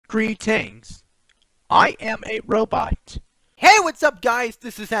Greetings. I am a robot. Hey, what's up, guys?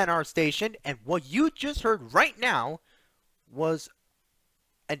 This is NR Station, and what you just heard right now was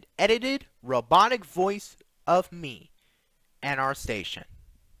an edited robotic voice of me, NR Station.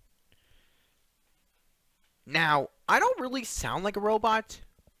 Now, I don't really sound like a robot,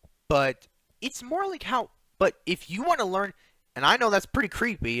 but it's more like how. But if you want to learn, and I know that's pretty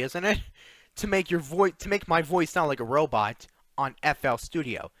creepy, isn't it? To make my voice sound like a robot on FL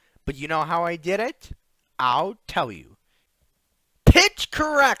Studio. But you know how I did it? I'll tell you. Pitch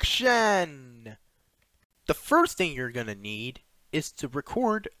correction! The first thing you're gonna need is to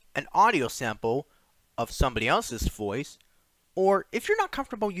record an audio sample of somebody else's voice, or if you're not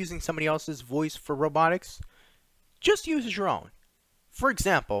comfortable using somebody else's voice for robotics, just use your own. For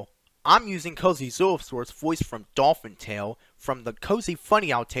example, I'm using Cozy Zulfsor's voice from Dolphin Tale from the Cozy Funny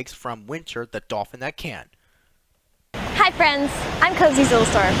Outtakes from Winter, the Dolphin That Can. Hi friends, I'm Cozy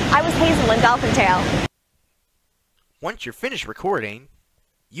Zulstor. I was Hazel in Dolphin Tale. Once you're finished recording,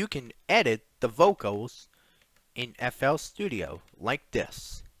 you can edit the vocals in FL Studio like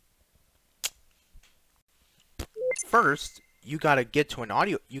this. First, you gotta get an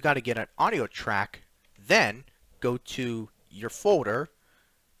audio track, then go to your folder,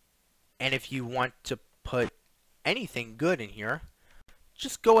 and if you want to put anything good in here,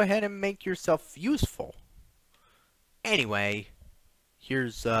 just go ahead and make yourself useful. Anyway,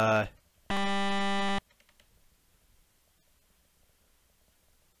 here's Anyway,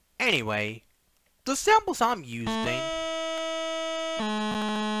 the samples I'm using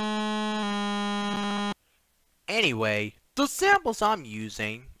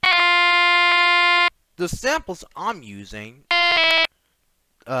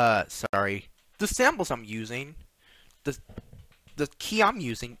the key I'm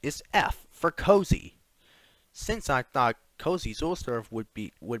using is F for Cozy. Since I thought Cozy Zulstor would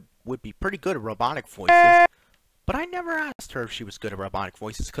be pretty good at robotic voices, but I never asked her if she was good at robotic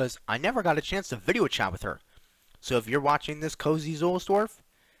voices because I never got a chance to video chat with her. So if you're watching this, Cozy Zulstor,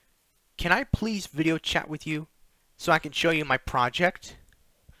 can I please video chat with you so I can show you my project?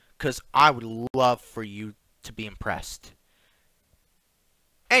 Because I would love for you to be impressed.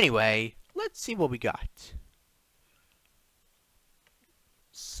 Anyway, let's see what we got.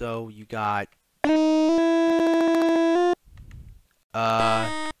 So you got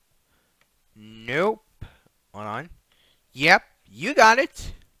nope. Hold on. Yep, you got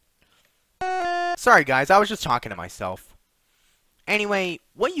it. Sorry guys, I was just talking to myself. Anyway,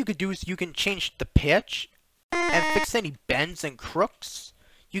 what you could do is you can change the pitch and fix any bends and crooks.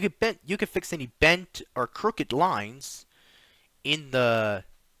 You could fix any bent or crooked lines in the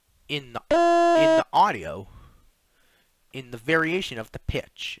audio, in the variation of the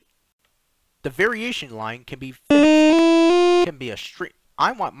pitch. The variation line can be a straight.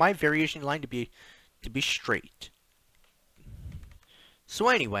 I want my variation line to be straight. So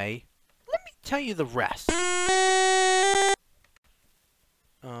anyway, let me tell you the rest.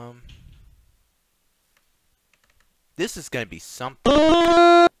 This is gonna be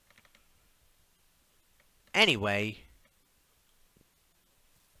something. Anyway,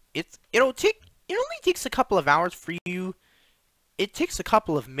 it only takes a couple of hours for you. It takes a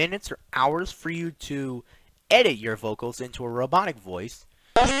couple of minutes or hours for you to edit your vocals into a robotic voice.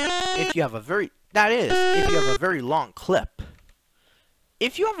 If you have a very long clip.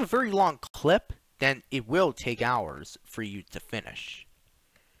 If you have a very long clip, then it will take hours for you to finish.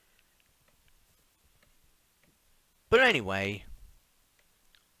 But anyway,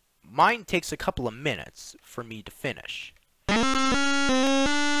 mine takes a couple of minutes for me to finish.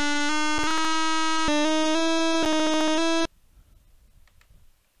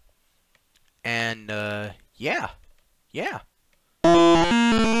 And, yeah.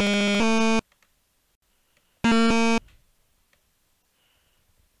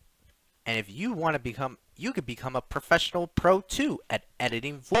 And if you want to you could become a professional pro too at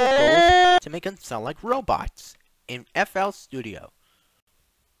editing vocals to make them sound like robots in FL Studio.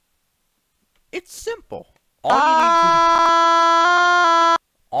 It's simple. All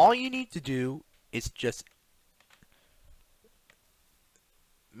you need to do is just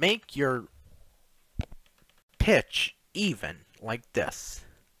make your pitch even like this.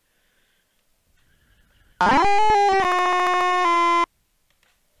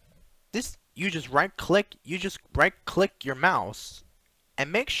 You just right click your mouse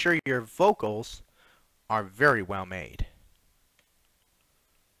and make sure your vocals are very well made.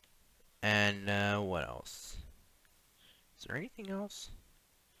 And what else? Is there anything else?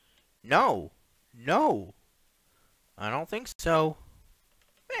 No, I don't think so.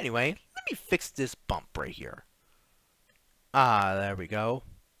 Anyway, let me fix this bump right here. Ah, there we go.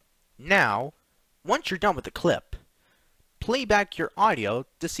 Now, once you're done with the clip, play back your audio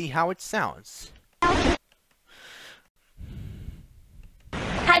to see how it sounds.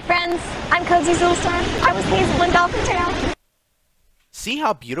 Hi friends, I'm Cozy Zulstar. I was Hazel in Dolphin Tail. See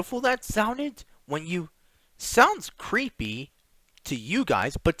how beautiful that sounded? When you... Sounds creepy to you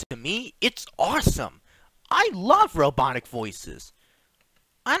guys, but to me, it's awesome. I love robotic voices.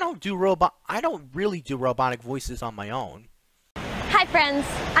 I don't really do robotic voices on my own. Hi friends,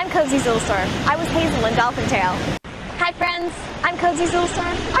 I'm Cozy Zulstar. I was Hazel in Dolphin Tail. Hi friends, I'm Cozy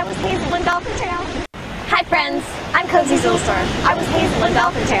Zulstar. I was Hazel in Dolphin Tail. Hi friends, I'm Cozy Zulstar. I was Hazel in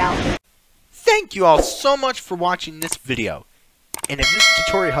Dolphin Tail. Thank you all so much for watching this video. And if this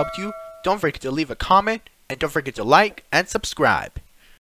tutorial helped you, don't forget to leave a comment and don't forget to like and subscribe.